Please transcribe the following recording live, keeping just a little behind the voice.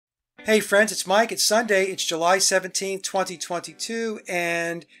Hey friends, it's Mike. It's Sunday. It's July 17th, 2022,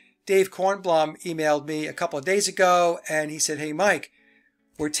 and Dave Kornblum emailed me a couple of days ago, and he said, hey Mike,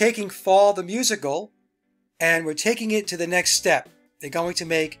 we're taking Faul the musical, and we're taking it to the next step. They're going to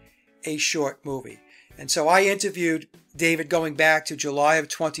make a short movie. And so I interviewed David going back to July of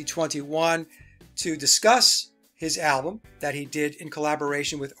 2021 to discuss his album that he did in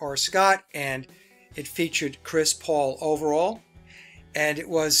collaboration with R. Scott, and it featured Chris Paul overall. And it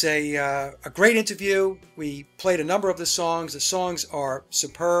was a great interview. We played a number of the songs. The songs are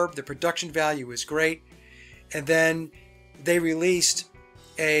superb. The production value is great. And then they released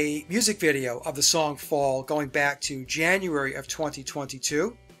a music video of the song Faul going back to January of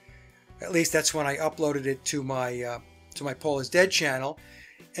 2022. At least that's when I uploaded it to my Paul is Dead channel.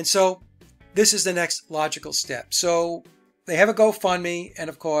 And so this is the next logical step. So they have a GoFundMe, and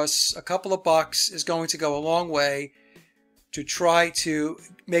of course a couple of bucks is going to go a long way to try to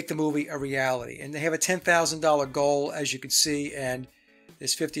make the movie a reality. And they have a $10,000 goal, as you can see, and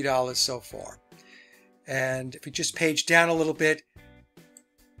there's $50 so far. And if we just page down a little bit,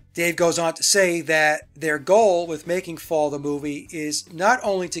 Dave goes on to say that their goal with making Faul the movie is not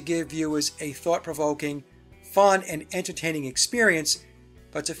only to give viewers a thought-provoking, fun, and entertaining experience,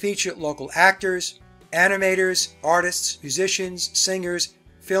 but to feature local actors, animators, artists, musicians, singers,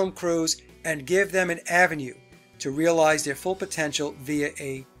 film crews, and give them an avenue to realize their full potential via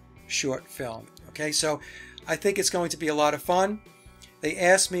a short film. Okay, so I think it's going to be a lot of fun. They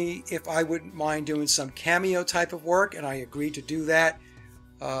asked me if I wouldn't mind doing some cameo type of work, and I agreed to do that.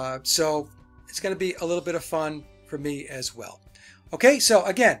 So it's going to be a little bit of fun for me as well. Okay, so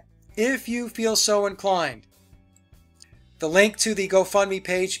again, if you feel so inclined, the link to the GoFundMe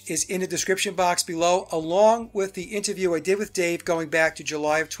page is in the description box below, along with the interview I did with Dave going back to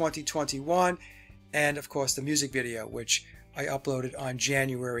July of 2021, and of course the music video, which I uploaded on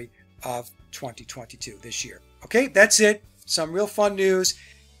January of 2022 this year. Okay, that's it. Some real fun news.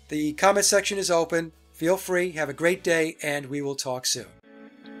 The comment section is open. Feel free. Have a great day, and we will talk soon.